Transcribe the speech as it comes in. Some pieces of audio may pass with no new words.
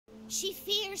She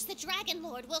fears the Dragon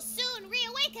Lord will soon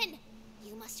reawaken.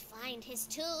 You must find his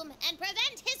tomb and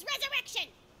prevent his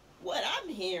resurrection. What I'm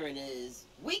hearing is,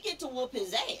 we get to whoop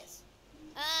his ass.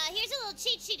 Here's a little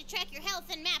cheat sheet to track your health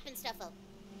and map and stuff up.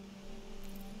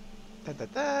 Da da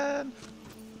da.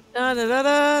 Da da da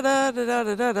da da da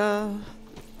da da da.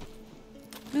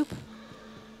 Boop.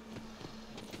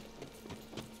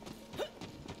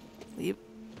 Leap.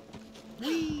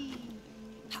 Whee!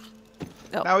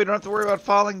 Oh. Now we don't have to worry about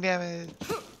falling damage.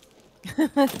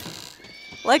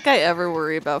 Like I ever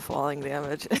worry about falling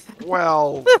damage.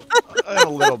 Well, a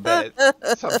little bit.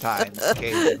 Sometimes,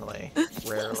 occasionally,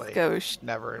 rarely, Skosh.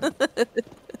 never.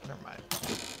 Never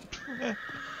mind.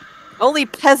 Only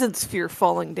peasants fear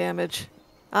falling damage.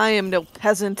 I am no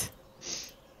peasant.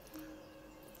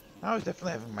 I was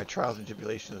definitely having my trials and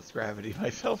tribulations with gravity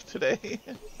myself today.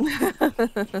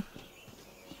 The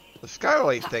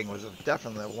skylight thing was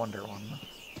definitely a wonder one.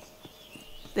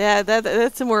 Yeah,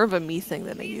 that's more of a me thing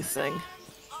than a you thing.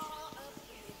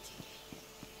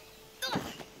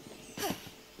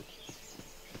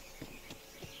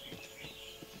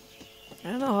 I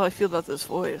don't know how I feel about this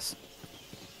voice.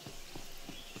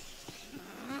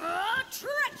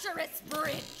 Treacherous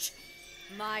bridge!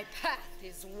 My path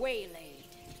is waylaid.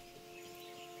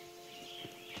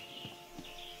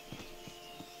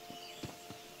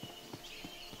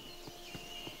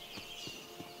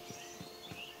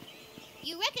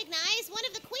 You recognize one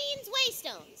of the Queen's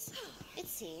Waystones. It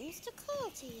seems to call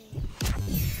to you.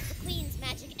 The Queen's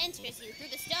magic enters you through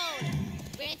the stone,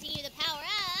 granting you the power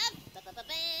of...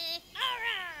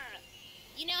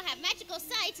 You now have magical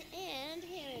sight and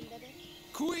hearing, baby.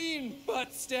 Queen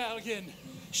Butt Stallion!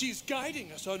 She's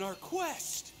guiding us on our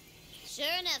quest! Sure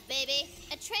enough, baby.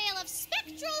 A trail of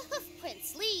spectral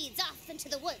hoofprints leads off into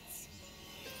the woods.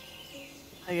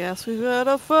 I guess we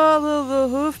gotta follow the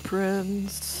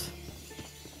hoofprints.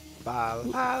 Follow,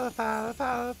 follow, follow,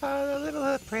 follow, follow the little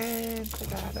footprints.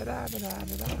 Da, da, da, da, da,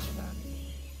 da, da, da.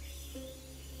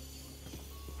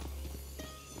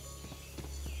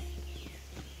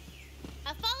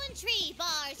 A fallen tree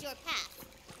bars your path.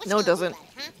 What No, you it gonna do doesn't. about it,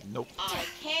 huh? Nope. I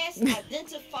cast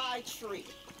Identify Tree.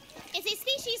 It's a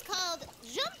species called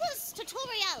Jumpus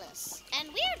tutorialis, and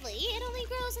weirdly, it only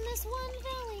grows in this one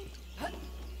valley.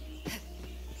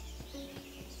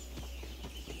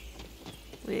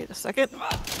 Wait a second.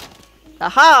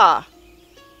 Aha!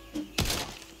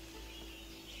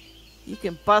 You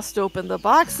can bust open the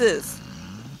boxes.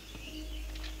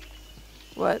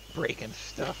 What? Breaking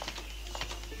stuff.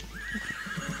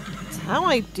 That's how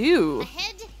I do.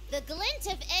 Ahead, the glint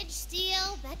of edged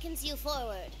steel beckons you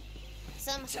forward.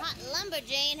 Some hot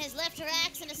lumberjane has left her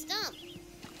axe in a stump. You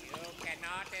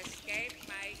cannot escape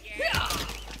my gaze.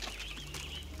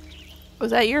 Was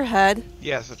that your head?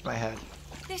 Yes, it's my head.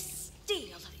 This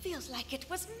steel feels like it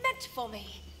was meant for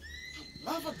me.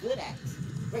 Love a good axe.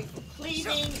 Great for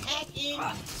cleaving, hacking,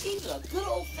 even a good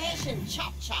old-fashioned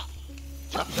chop-chop.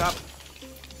 Chop, chop.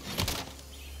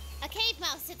 A cave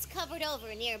mouse sits covered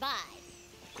over nearby.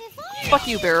 If only Fuck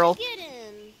you, I Barrel. could get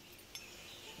in.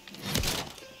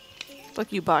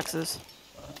 Fuck you, boxes.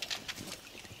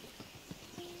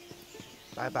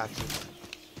 Bye, boxes.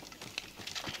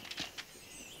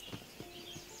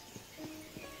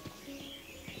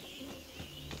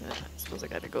 I suppose I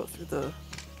gotta go through the...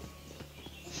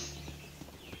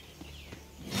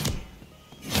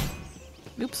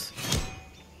 Oops.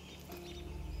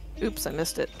 Oops, I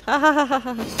missed it. Ha ha ha ha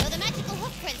ha. So the magical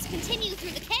hoofprints continue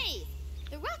through the cave.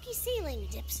 The rocky ceiling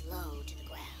dips low to the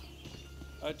ground.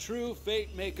 A true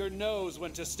fate maker knows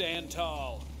when to stand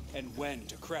tall and when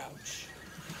to crouch.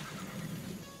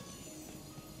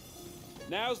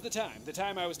 Now's the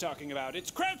time I was talking about.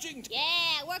 It's crouching!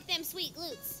 Yeah, work them sweet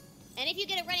glutes. And if you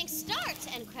get a running start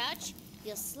and crouch,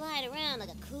 you'll slide around like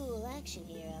a cool action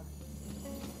hero.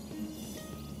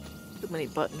 Too many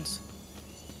buttons.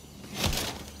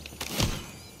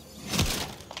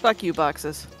 Fuck you,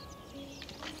 boxes.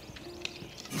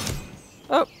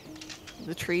 Oh.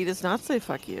 The tree does not say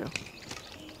fuck you.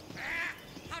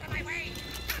 Out of my way!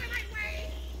 Out of my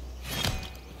way!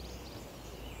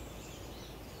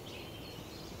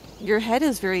 Your head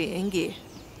is very ingy.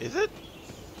 Is it?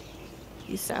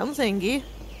 He sounds ingy.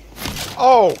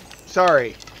 Oh,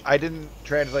 sorry. I didn't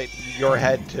translate your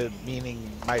head to meaning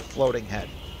my floating head.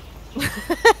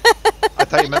 I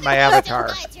thought you meant my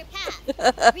avatar.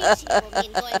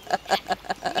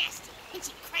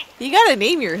 You gotta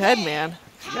name your head, man.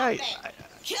 Yeah,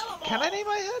 Kill 'em can all. I name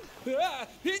my head? Ah,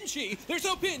 pinchy! They're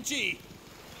so pinchy!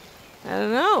 I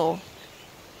don't know.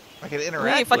 I can Hey,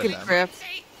 interact fucking with them. crap.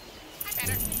 See? I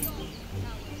better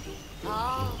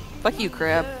Ah, Fuck you,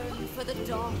 crap. yearn for the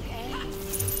dark end.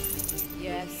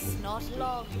 Yes, not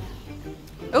long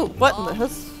Oh, what in the hell?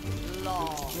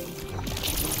 long.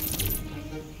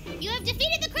 You have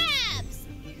defeated the crabs!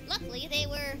 Luckily, they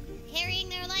were carrying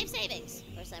their life savings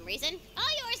for some reason. All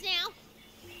yours now.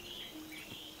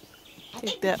 I Take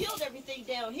think that. we killed everything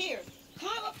down here.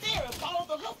 Climb up there and follow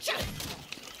the hook.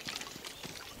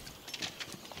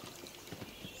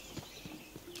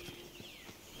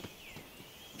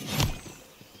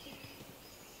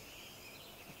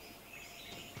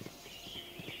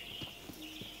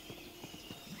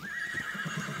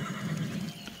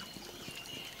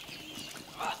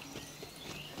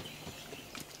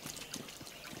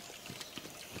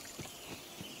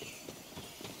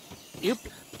 Yep.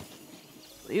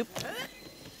 Yep.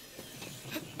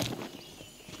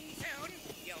 Soon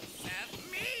you'll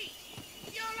serve me.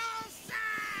 You'll all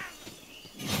serve.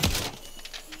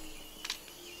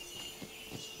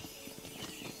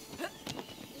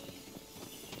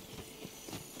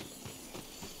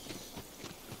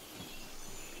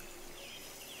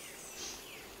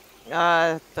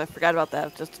 I forgot about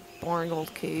that. Just a boring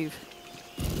old cave.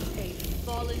 A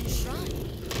fallen shrine.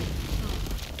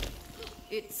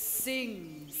 It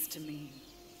sings to me.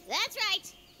 That's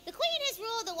right. The Queen has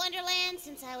ruled the Wonderland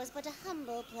since I was but a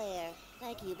humble player,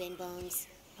 like you, Bing Bongs.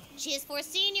 She has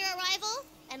foreseen your arrival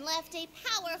and left a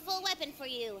powerful weapon for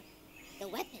you. The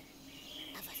weapon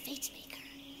of a fate maker.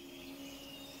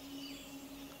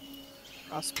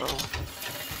 Crossbow.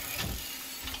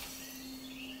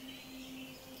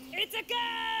 It's a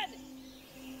gun!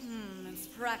 It's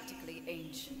practically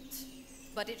ancient,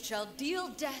 but it shall deal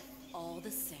death all the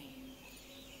same.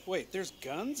 Wait, there's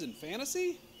guns in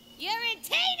fantasy? You're in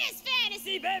Tina's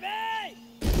fantasy, baby!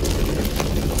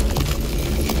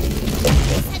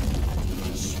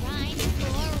 The shrine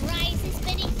floor rises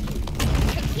beneath you.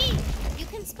 From here, you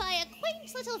can spy a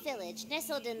quaint little village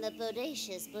nestled in the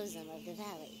bodacious bosom of the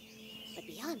valley. But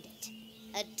beyond it,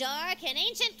 a dark and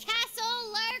ancient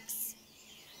castle lurks.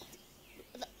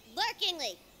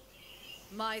 Lurkingly.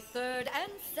 My third and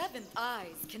seventh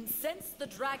eyes can sense the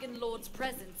Dragon Lord's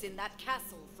presence in that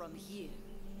castle from here.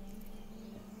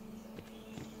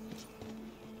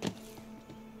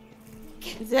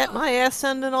 Is that my ass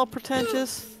sounding all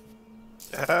pretentious?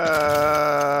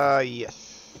 Yes.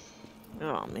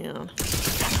 Oh man.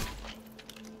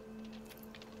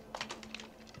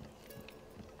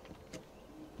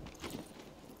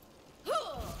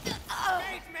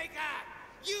 Fate maker,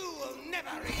 you will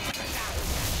never reach the top.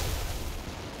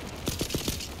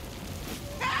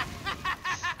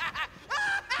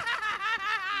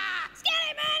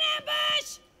 Skelly man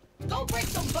ambush! Go break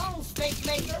some bones, fake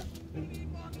maker.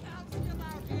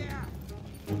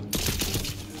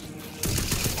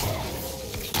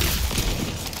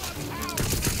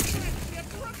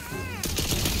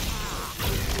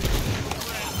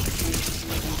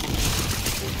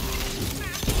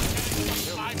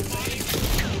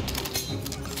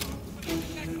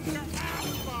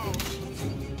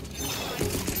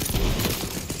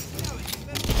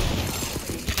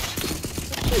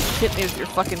 Hit me with your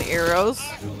fucking arrows.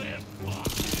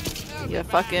 You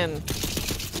fucking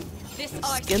This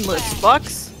I skinless swear,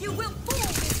 fucks. you will fall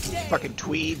this day. Fucking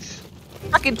tweeds.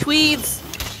 Fucking tweeds.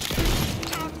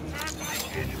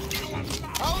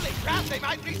 Holy crap, they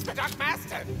might reach the Dark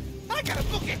Master. I gotta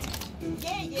book it.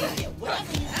 Yeah.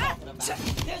 Whatever you're talking about.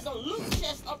 There's a loot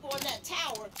chest up on that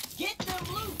tower. Get them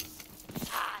loose.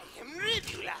 I am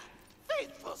Rivula,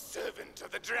 faithful servant of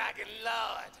the Dragon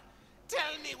Lord.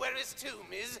 Tell me where his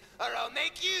tomb is, or I'll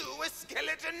make you a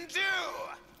skeleton too.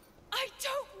 I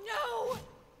don't know.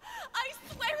 I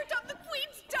swear it on the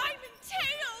Queen's diamond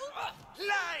tail.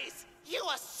 Lies! You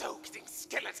are soaked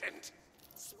skeleton.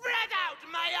 Spread out,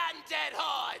 my undead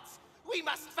hordes. We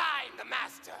must find the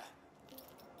Master.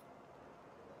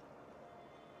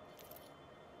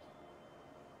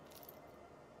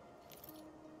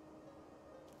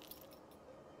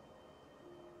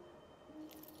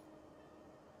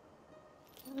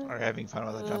 Are you having fun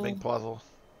with a jumping puzzle?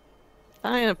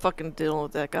 I am fucking dealing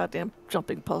with that goddamn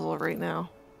jumping puzzle right now.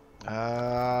 You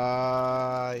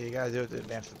gotta do it to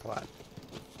advance the plot.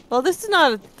 Well, this is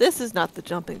not the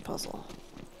jumping puzzle.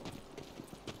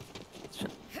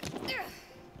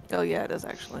 Oh yeah, it is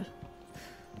actually.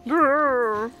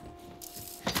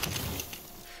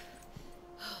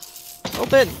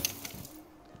 Open.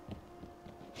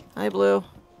 Hi, Blue.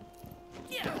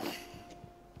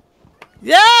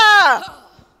 Yeah!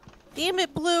 Damn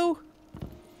it, Blue.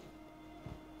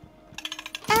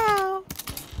 Ow.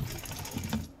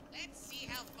 Let's see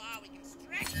how far we can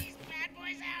stretch these bad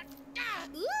boys out. Ah!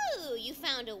 Ooh, you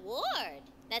found a ward.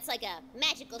 That's like a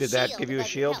magical Did shield. that give you a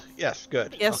above your shield? health. Yes,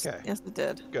 good. Yes, Okay. yes, it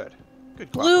did. Good.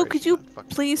 Good Blue, could you cooperation, man.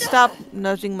 please stop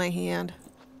nudging my hand?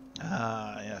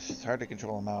 Yes, it's hard to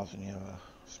control a mouse when you have a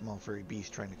small furry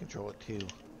beast trying to control it too.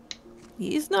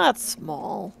 He's not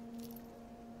small.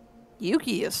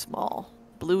 Yuki is small.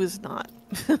 Blue is not.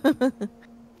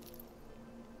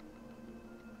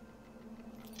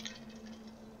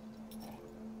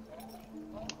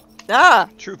 Ah!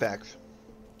 True facts.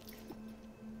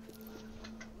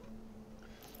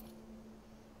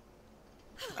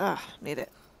 Ah, made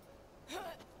it.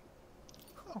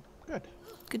 Oh, good.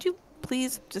 Could you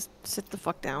please just sit the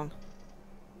fuck down?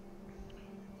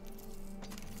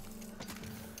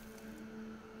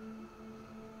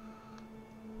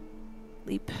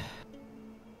 Leap.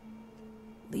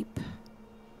 Leap.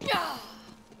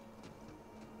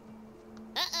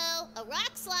 Uh-oh, a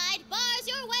rock slide bars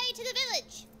your way to the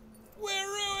village. We're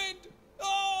ruined!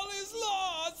 All is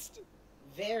lost!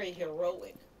 Very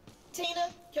heroic. Tina,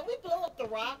 can we blow up the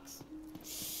rocks?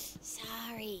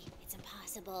 Sorry, it's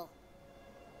impossible.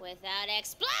 Without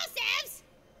explosives!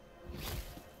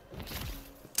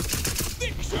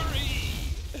 Victory!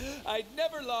 I'd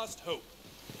never lost hope.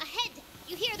 Ahead,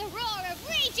 you hear the roar of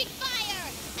raging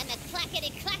fire and the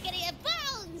clackety-clackety of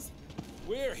bones!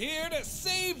 We're here to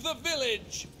save the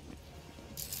village!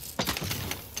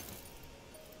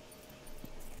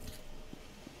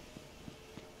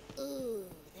 Ooh,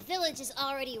 the village is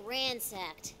already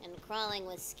ransacked and crawling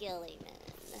with skilly men.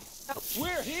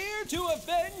 We're here to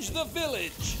avenge the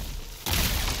village!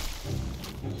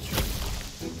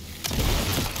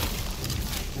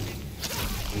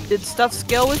 Did stuff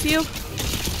scale with you?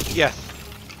 Yes.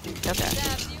 Okay.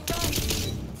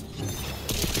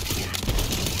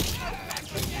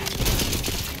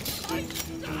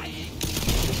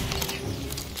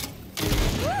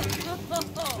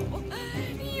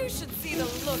 You should see the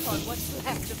look on what's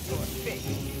left of your face.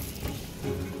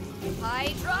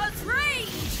 Hydra's rage!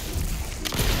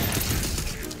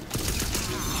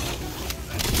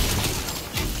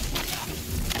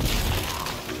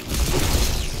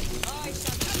 I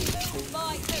shall fulfill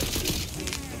my oath.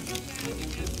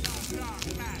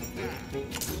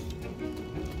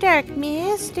 Dark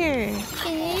Master.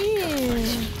 Ew.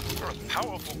 You're a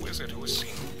powerful wizard who has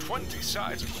seen 20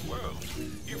 sides of the world.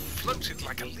 You floated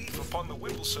like a leaf upon the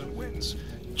Wimblesome winds.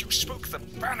 You spoke the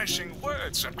banishing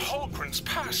words at Holgren's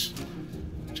Pass.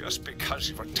 Just because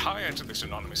you've retired to this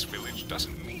anonymous village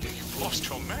doesn't mean you've lost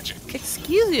your magic.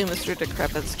 Excuse you, Mr.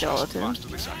 Decrepit Skeleton. Master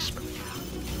this aspect.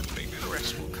 Maybe the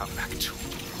rest will come back too.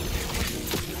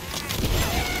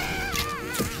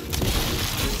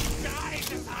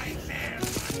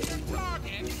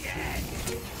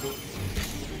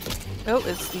 Oh,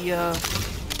 it's the,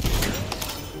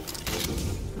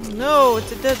 Oh no,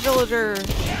 it's a dead villager.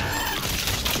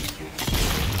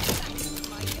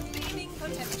 My gleaming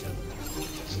potential.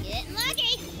 Getting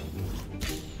lucky!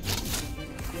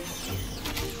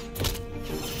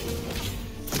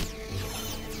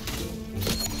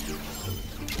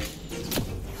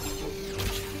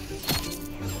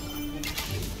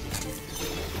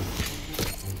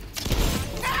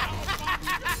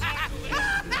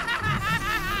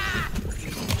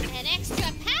 An extra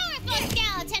powerful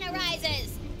skeleton arises!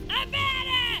 A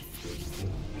badass!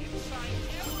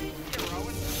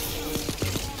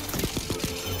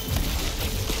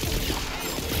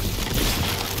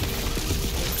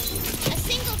 A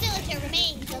single villager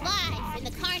remains alive in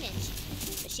the carnage.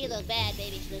 But she looks bad,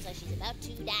 baby. She looks like she's about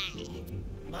to die.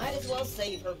 Might as well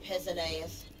save her peasant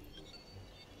ass.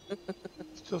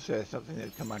 Still say something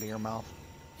that'd come out of your mouth.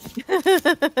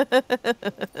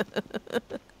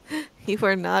 You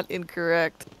are not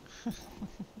incorrect.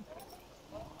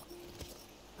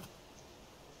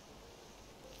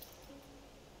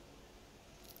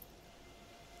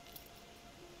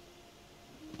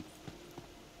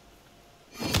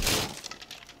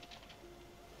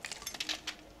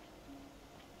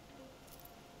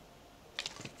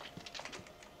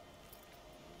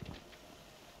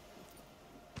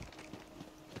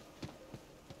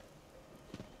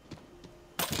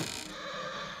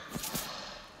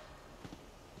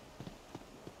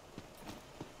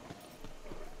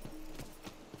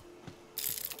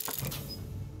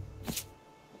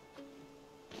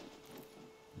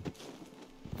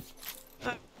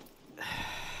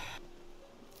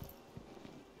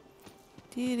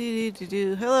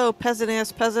 Do-do-do-do-do. Hello,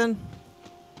 peasant-ass peasant.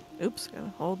 Oops, gotta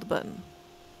hold the button.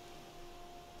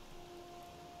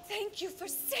 Thank you for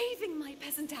saving my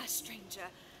peasant-ass stranger.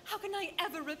 How can I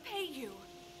ever repay you?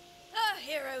 A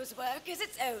hero's work is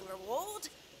its own reward.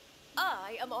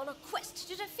 I am on a quest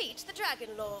to defeat the Dragon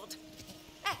Lord.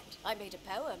 And I made a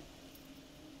poem.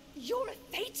 You're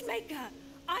a fate maker.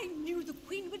 I knew the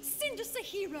Queen would send us a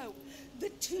hero. The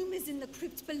tomb is in the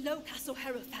crypt below Castle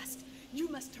Herofast. You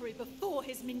must hurry before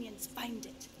his minions find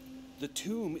it. The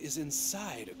tomb is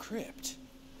inside a crypt.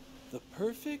 The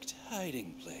perfect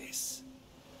hiding place.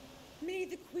 May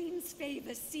the Queen's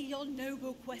favor see your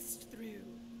noble quest through.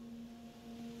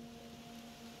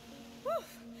 Whew,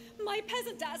 my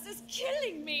peasant ass is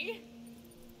killing me.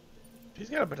 She's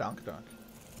got a badonkadonk.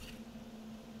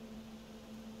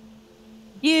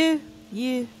 Yeah.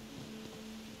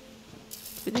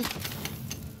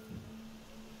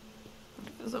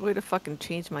 There's a way to fucking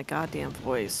change my goddamn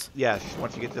voice. Yes,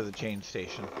 once you get to the change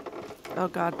station. Oh,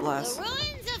 God bless. The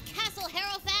ruins of Castle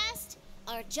Herofast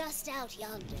are just out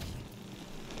yonder.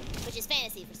 Which is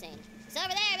fantasy for saying. It's over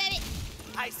there, baby.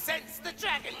 I sense the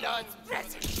Dragon Lord's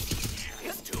presence.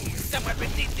 His tomb is somewhere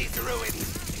beneath these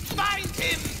ruins. Find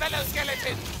him, fellow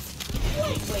skeletons!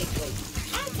 Wait.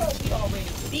 I thought we already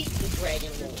beat the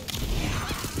Dragon Lord.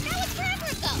 That was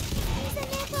forever ago. He's a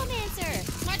necromancer.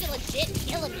 It's hard to legit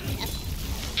kill him to death.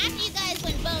 After you guys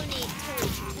went bony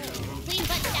toe-to-toe, Queen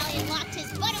Butt Stallion locked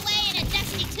his butt away in a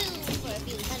dusty tomb for a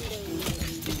few hundred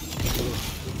years.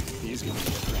 He's gonna be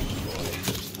a cranky boy.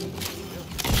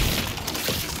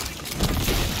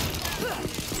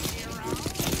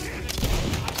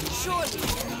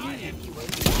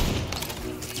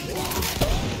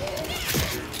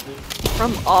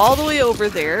 From all the way over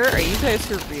there? Are you guys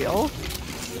for real?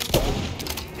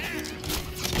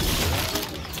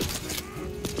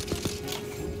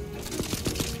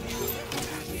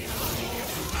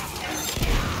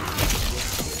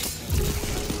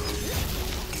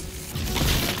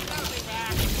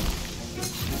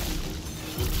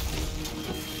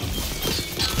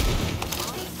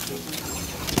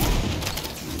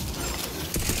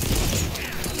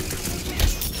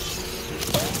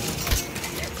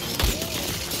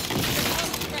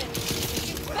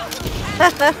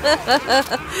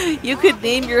 You could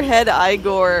name your head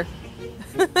Igor.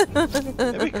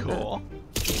 That'd be cool.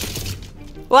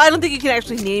 Well, I don't think you can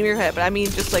actually name your head, but I mean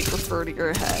just like refer to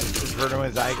your head. Refer to him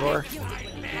as Igor?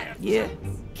 Yeah.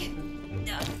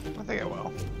 I think I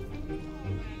will.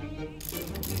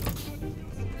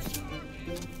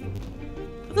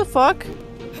 What the fuck?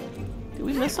 Did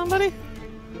we miss somebody?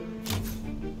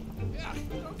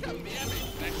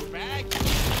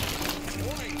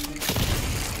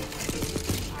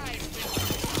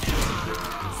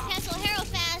 Castle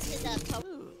Herofast is a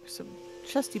Ooh, some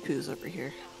chesty poos over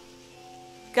here.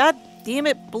 God damn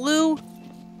it, Blue!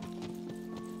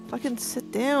 Fucking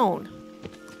sit down.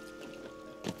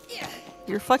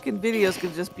 Your fucking videos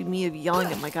could just be me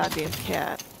yelling at my goddamn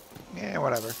cat. Yeah,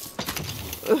 whatever.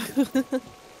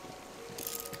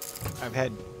 I've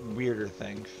had weirder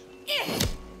things.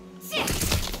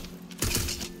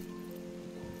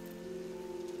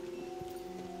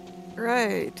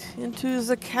 Right, into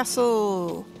the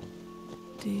castle.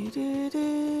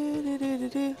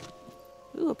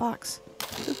 Ooh, a box.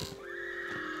 Ooh.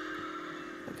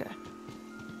 Okay.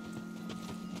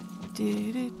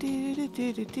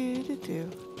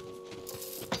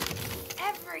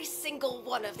 Every single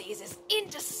one of these is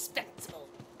indispensable.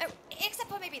 Oh, except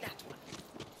for maybe that one.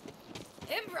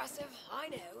 Impressive, I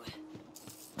know.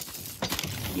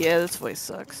 Yeah, this voice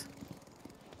sucks.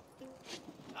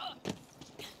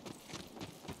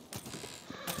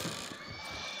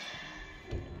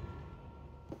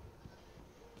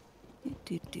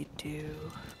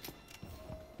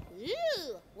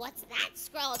 Ooh, what's that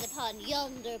scrawled upon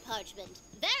yonder parchment?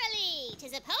 Verily,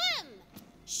 'tis a poem.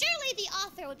 Surely the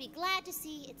author would be glad to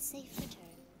see its safe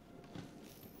return.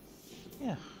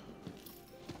 Yeah.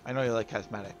 I know you like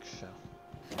cosmetics, so.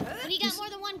 When you got more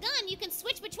than one gun, you can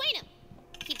switch between them.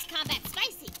 Keeps combat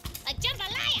spicy, like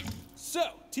jambalaya.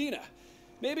 So, Tina,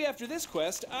 maybe after this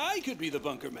quest, I could be the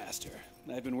bunker master.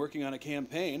 I've been working on a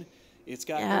campaign. It's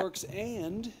got orcs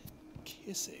and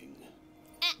kissing.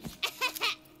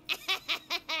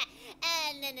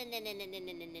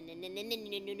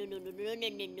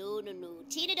 No.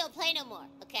 Tina don't play no more,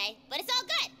 okay? But it's all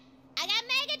good. I got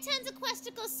megatons of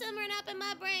questicles simmering up in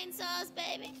my brain sauce,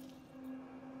 baby.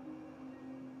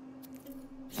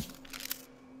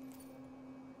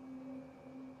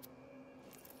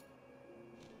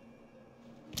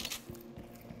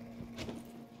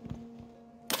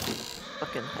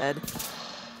 Fucking head.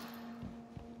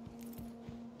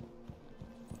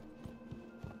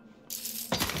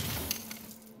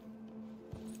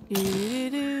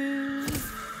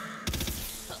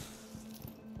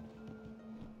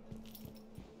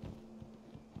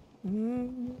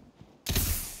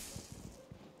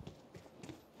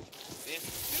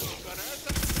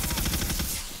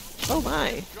 Oh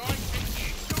my.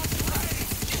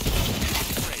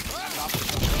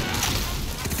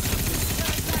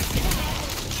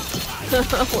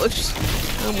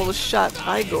 Almost shot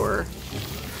Igor.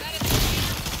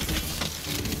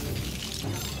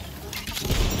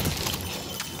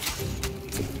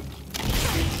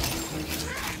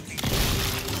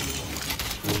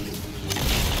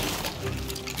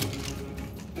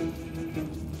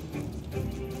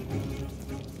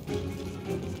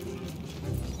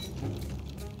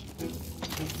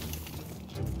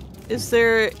 Is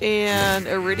there an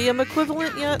iridium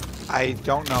equivalent yet? I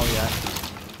don't know yet.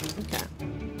 Okay.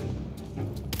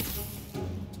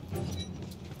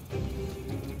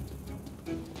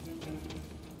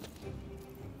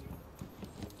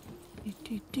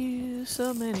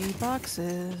 So many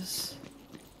boxes.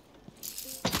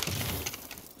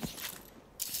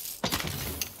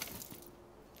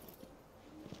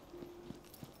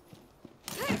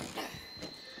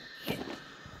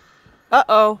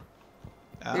 Uh-oh.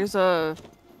 There's a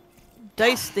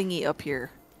dice thingy up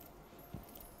here.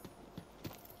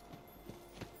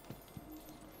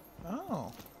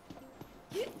 Oh.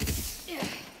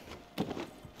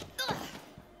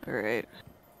 Alright.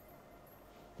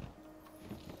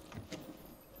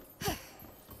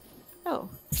 Oh.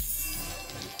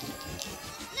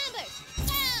 Numbers,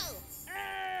 go!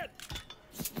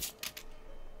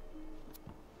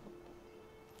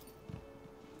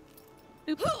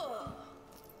 Oop.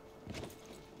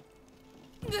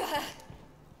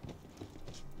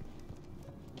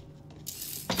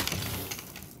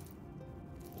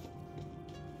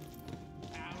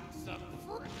 Ounce of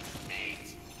fruit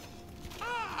meat.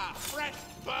 Ah, fresh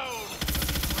bone.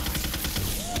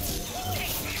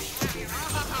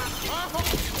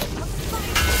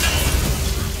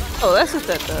 Oh, that's what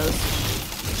that does.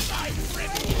 My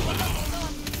fresh bone.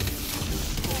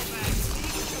 All that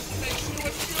meat just makes you a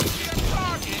juicier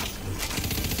target.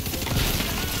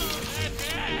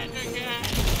 And again.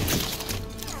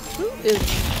 Who is...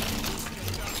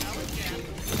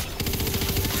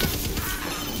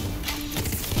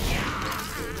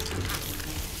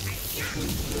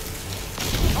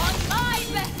 On my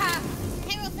behalf!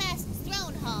 Harrowfast's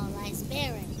throne hall lies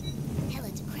barren,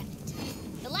 hella decrepit.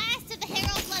 The last of the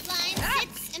Harrow bloodline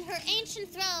sits in her ancient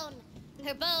throne,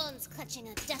 her bones clutching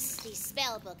a dusty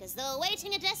spellbook as though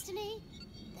awaiting a destiny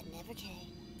that never came.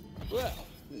 Well,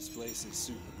 this place is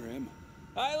super grim.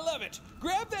 I love it!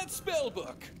 Grab that spell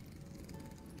book!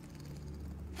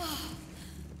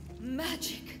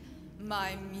 Magic,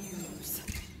 my muse.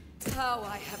 How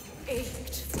I have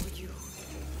ached for you.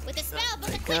 With the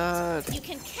spellbook God. equipped, you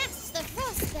can cast the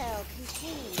frost spell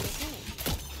contained within it.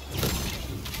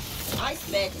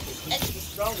 Ice magic is extra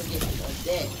strong against the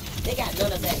undead. They got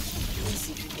none of that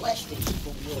greasy flesh to keep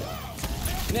them warm.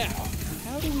 Now,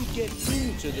 how do we get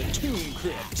into the tomb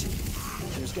crypt?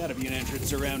 There's gotta be an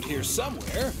entrance around here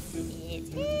somewhere.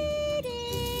 It's hidden.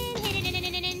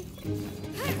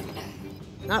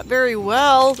 Not very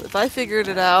well, if I figured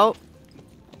it out.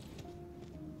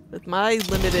 With my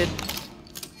limited...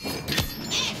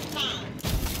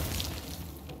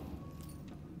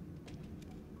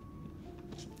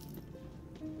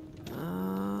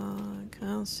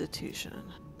 Constitution.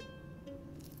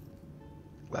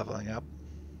 Leveling up.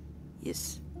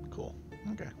 Yes. Cool.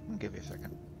 Okay, I'll give you a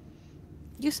second.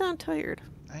 You sound tired.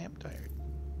 I am tired.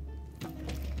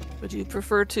 Would you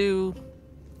prefer to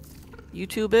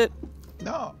YouTube it?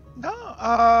 No.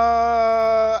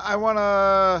 I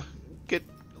wanna get.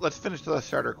 Let's finish the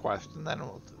starter quest, and then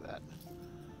we'll do that.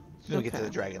 Then we get to the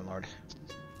Dragon Lord.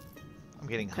 I'm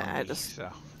getting hungry,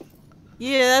 so.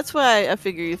 Yeah, that's why I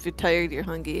figure if you're tired, you're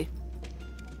hungry.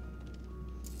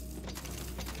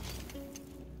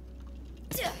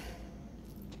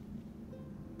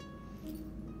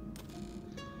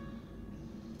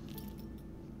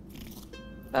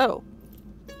 Oh.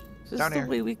 Is this Down the here.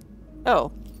 way we...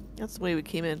 Oh. That's the way we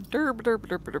came in. Derp, derp,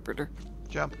 derp, derp, derp.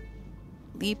 Jump.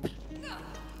 The Leap.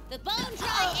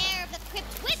 bone-dry air of the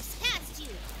crypt whips past you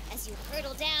as you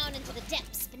hurtle down into the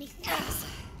depths beneath the ice.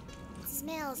 It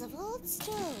smells of old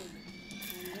stone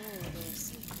and older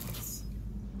secrets.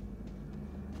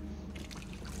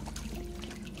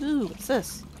 Ooh, what's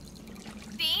this?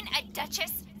 Being a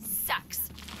duchess sucks.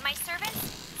 My servants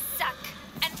suck.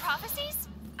 And prophecies?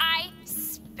 I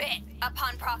spit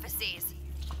upon prophecies.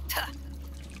 Tuh.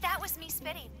 That was me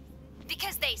spitting.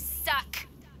 Because they suck.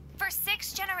 For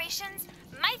 6 generations,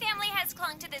 my family has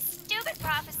clung to this stupid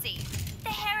prophecy. The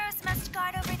Harrows must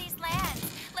guard over these lands,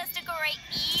 lest a great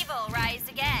evil rise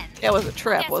again. That was a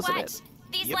trap, Guess wasn't what? it?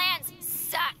 These Yep. lands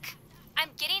suck. I'm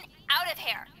getting out of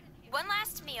here. One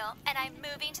last meal, and I'm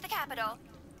moving to the capital.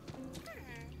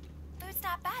 Food's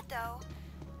not bad, though.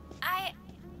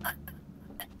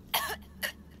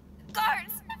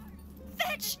 Guards!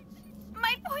 Fetch!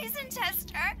 My poison! poison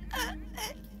tester.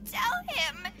 Tell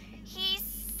him he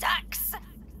sucks.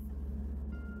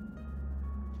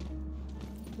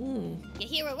 You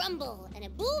hear a rumble and a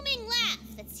booming laugh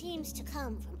that seems to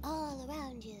come from all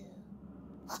around you.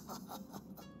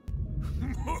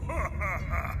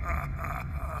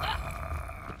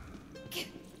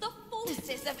 The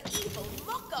forces of evil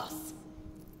mock us.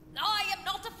 I am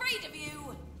not afraid of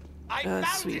you. I Oh, found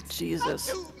sweet it. Jesus.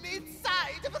 A tomb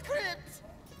inside of a crypt.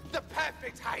 The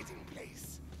perfect hiding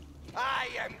place. I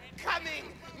am coming,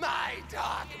 my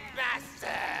dark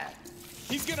master.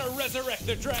 He's gonna resurrect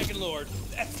the Dragon Lord.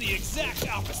 That's the exact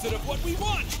opposite of what we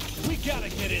want. We gotta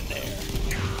get in there.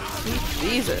 Sweet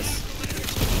Jesus.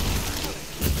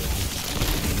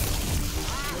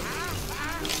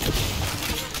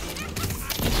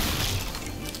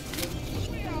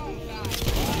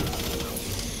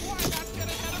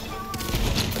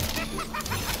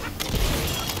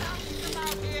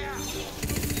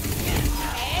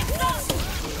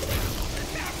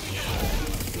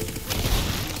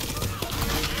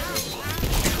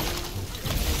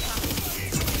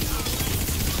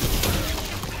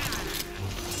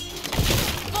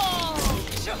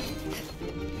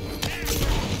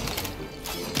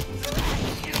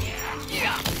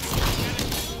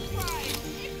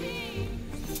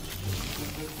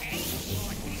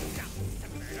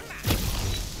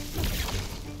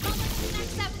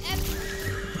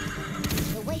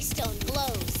 The waystone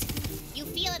glows. You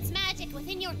feel its magic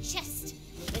within your chest,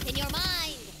 within your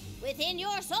mind, within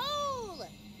your soul.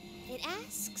 It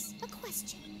asks a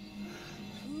question.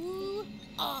 Who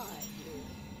are you?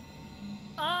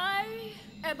 I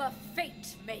am a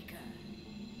fate maker.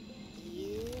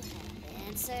 You have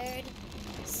answered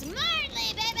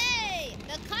smartly, baby!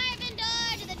 The carven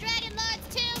door to the Dragon Lord's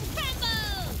tomb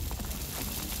crumbles!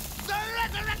 The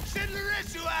resurrection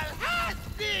ritual has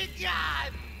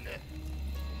begun!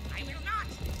 I will not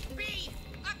be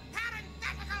a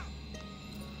parenthetical!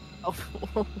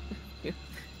 Oh,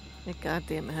 your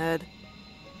goddamn head.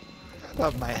 I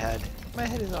love my head. My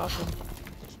head is awesome.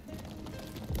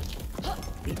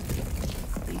 Leap,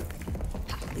 leap,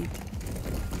 leap.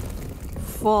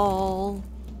 Fall.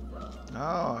 Oh,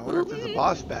 I wonder if there's a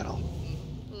boss battle.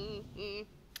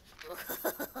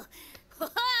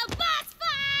 Boss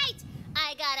fight!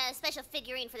 I got a special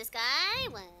figurine for this guy.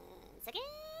 1 second.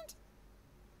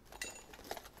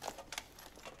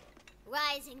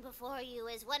 Rising before you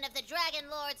is one of the Dragon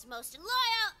Lord's most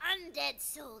loyal undead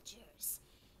soldiers.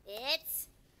 It's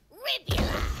Ribula.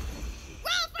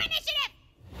 Roll for initiative!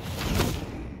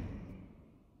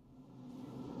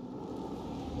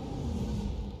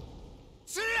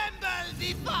 Tremble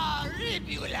before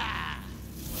Ribula!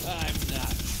 I'm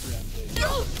not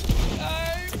trembling.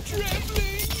 I'm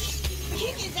trembling.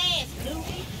 Kick his ass,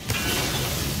 Louie.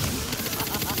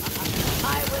 I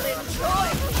will enjoy.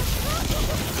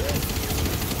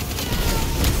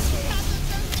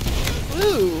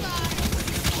 Ooh.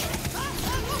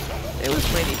 It was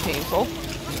mighty painful.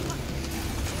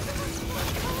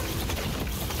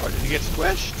 Or did you get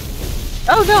squished?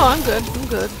 Oh no, I'm good. I'm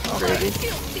good. Okay. Gravy.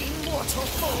 Filthy mortal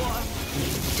form.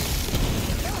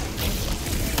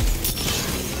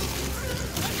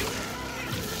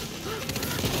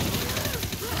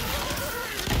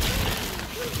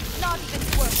 Not even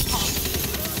worth talking.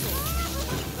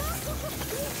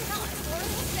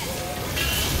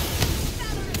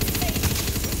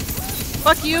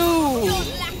 Fuck you! Your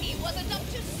lackey was enough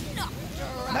to snuff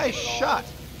Dragon Nice shot.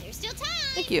 There's still time.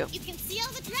 Thank you. You can seal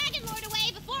the Dragon Lord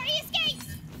away before he escapes.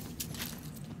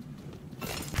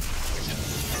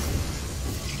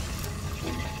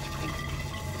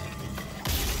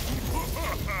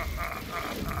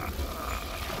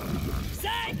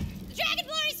 Son! The Dragon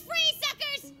Lord is free,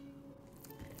 suckers!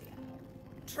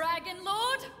 Dragon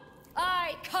Lord,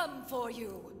 I come for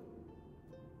you.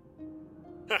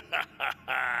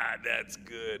 That's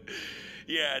good.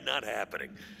 Yeah, not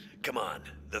happening. Come on,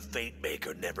 the Fate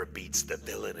Maker never beats the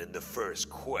villain in the first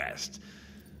quest.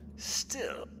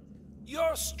 Still,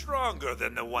 you're stronger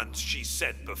than the ones she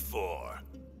sent before.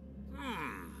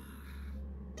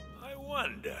 I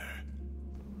wonder.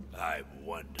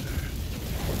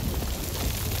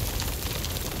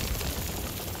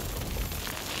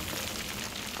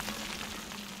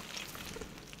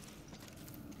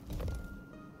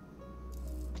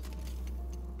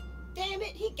 Damn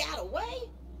it, he got away?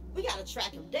 We gotta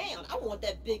track him down. I want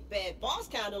that big bad boss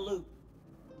kind of loot.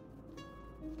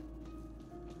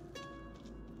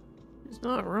 He's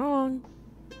not wrong.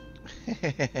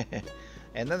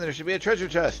 And then there should be a treasure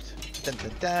chest. Dun,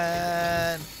 dun,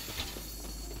 dun.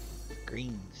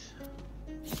 Greens.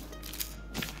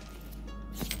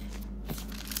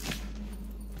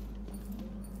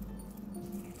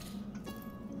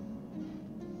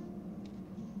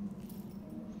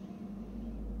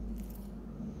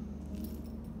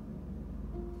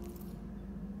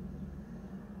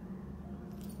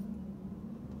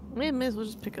 We may as well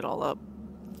just pick it all up.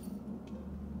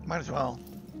 Might as well.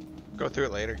 Go through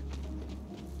it later.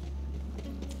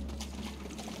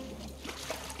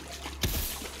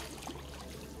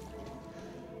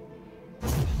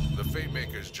 The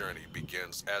Fatemaker's journey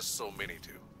begins as so many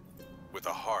do, with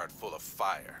a heart full of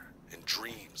fire and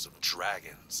dreams of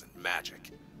dragons and magic.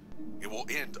 It will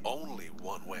end only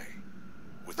one way,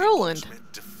 with the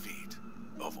ultimate defeat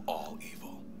of all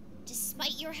evil.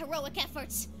 Despite your heroic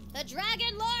efforts, the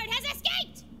Dragon Lord has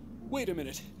escaped! Wait a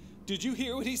minute. Did you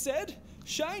hear what he said?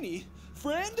 Shiny?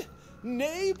 Friend?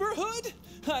 Neighborhood?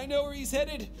 I know where he's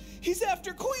headed. He's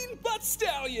after Queen Butt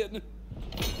Stallion!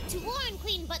 To warn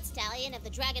Queen Butt Stallion of the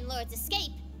Dragon Lord's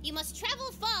escape, you must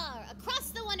travel far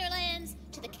across the Wonderlands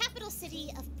to the capital city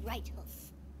of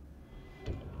Brighthoof.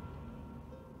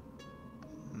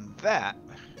 That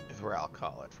is where I'll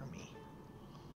call it for me.